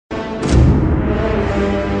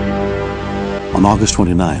On August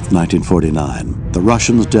 29, 1949, the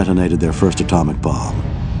Russians detonated their first atomic bomb.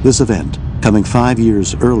 This event, coming 5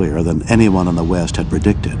 years earlier than anyone in the West had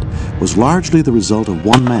predicted, was largely the result of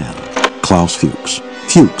one man, Klaus Fuchs.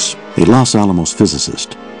 Fuchs, a Los Alamos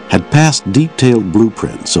physicist, had passed detailed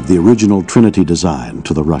blueprints of the original Trinity design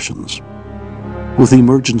to the Russians. With the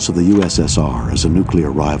emergence of the USSR as a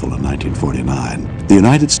nuclear rival in 1949, the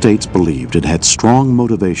United States believed it had strong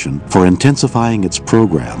motivation for intensifying its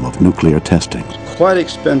program of nuclear testing. Quite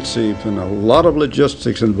expensive and a lot of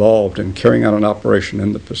logistics involved in carrying out an operation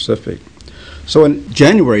in the Pacific. So in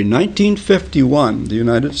January 1951, the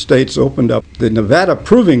United States opened up the Nevada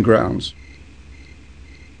Proving Grounds,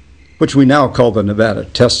 which we now call the Nevada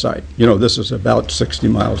Test Site. You know, this is about 60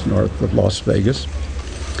 miles north of Las Vegas.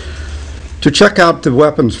 To check out the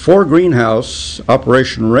weapons for Greenhouse,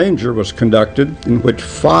 Operation Ranger was conducted, in which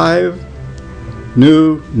 5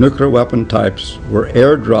 new nuclear weapon types were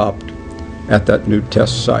airdropped at that new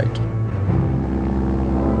test site.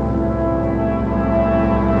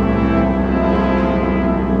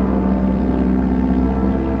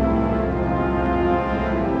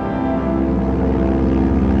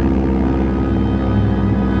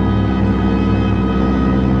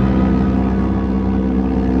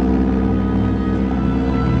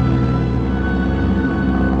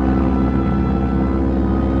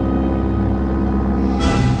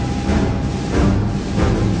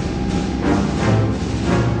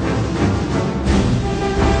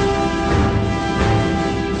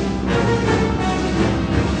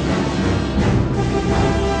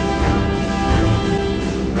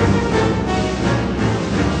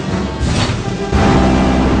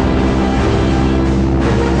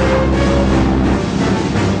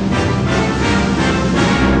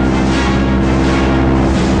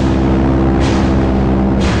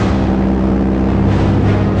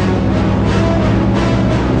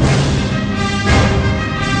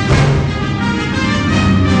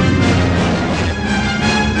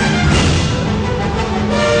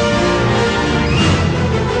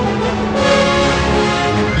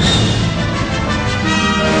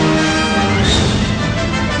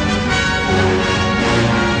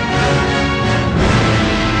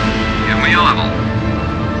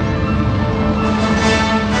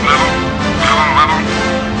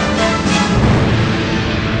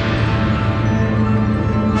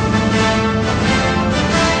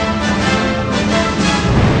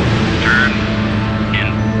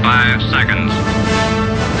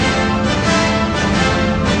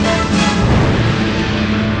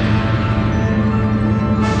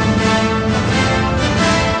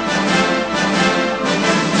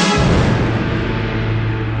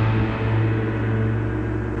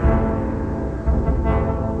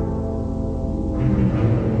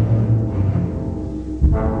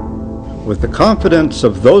 With the confidence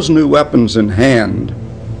of those new weapons in hand,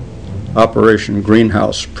 Operation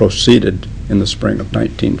Greenhouse proceeded in the spring of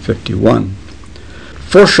 1951.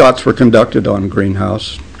 4 shots were conducted on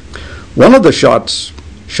Greenhouse. One of the shots,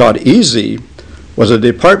 shot easy, was a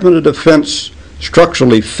Department of Defense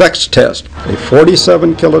structural effects test. A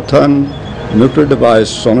 47 kiloton nuclear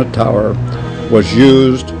device on a tower was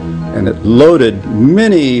used, and it loaded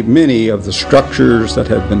many of the structures that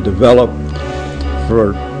had been developed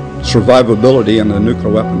for survivability in the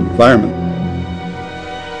nuclear weapon environment.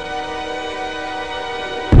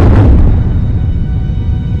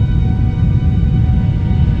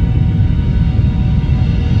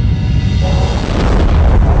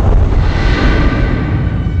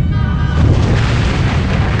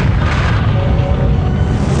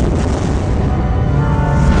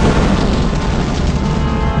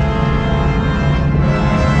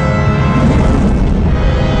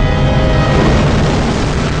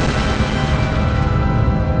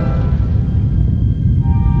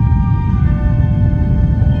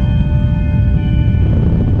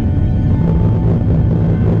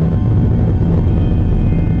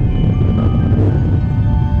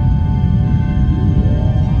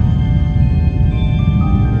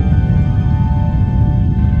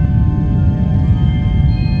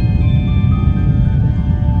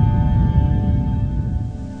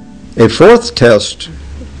 A 4th test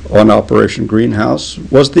on Operation Greenhouse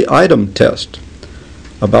was the item test,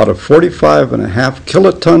 about a 45.5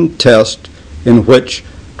 kiloton test in which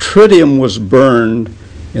tritium was burned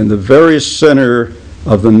in the very center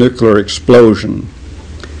of the nuclear explosion.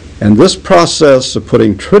 And this process of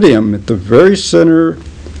putting tritium at the very center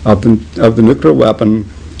of the nuclear weapon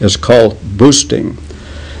is called boosting.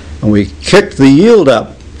 And we kicked the yield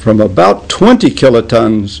up from about 20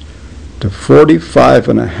 kilotons to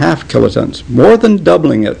 45.5 kilotons, more than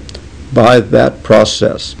doubling it by that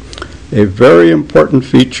process. A very important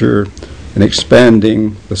feature in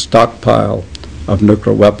expanding the stockpile of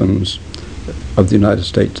nuclear weapons of the United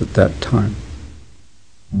States at that time.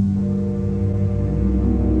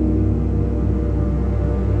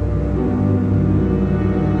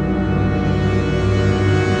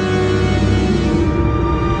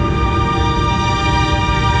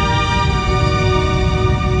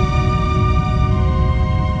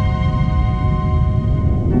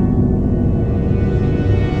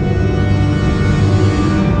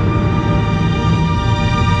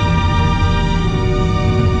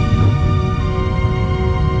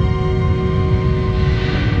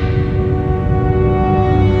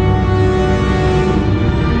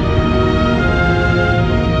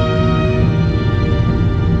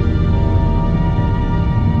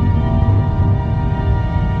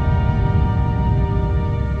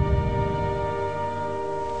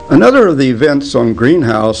 Another of the events on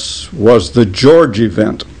Greenhouse was the George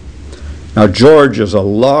event. Now, George is a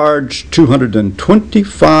large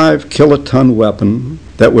 225 kiloton weapon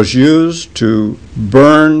that was used to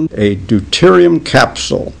burn a deuterium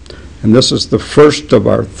capsule. And this is the first of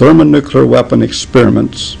our thermonuclear weapon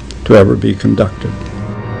experiments to ever be conducted.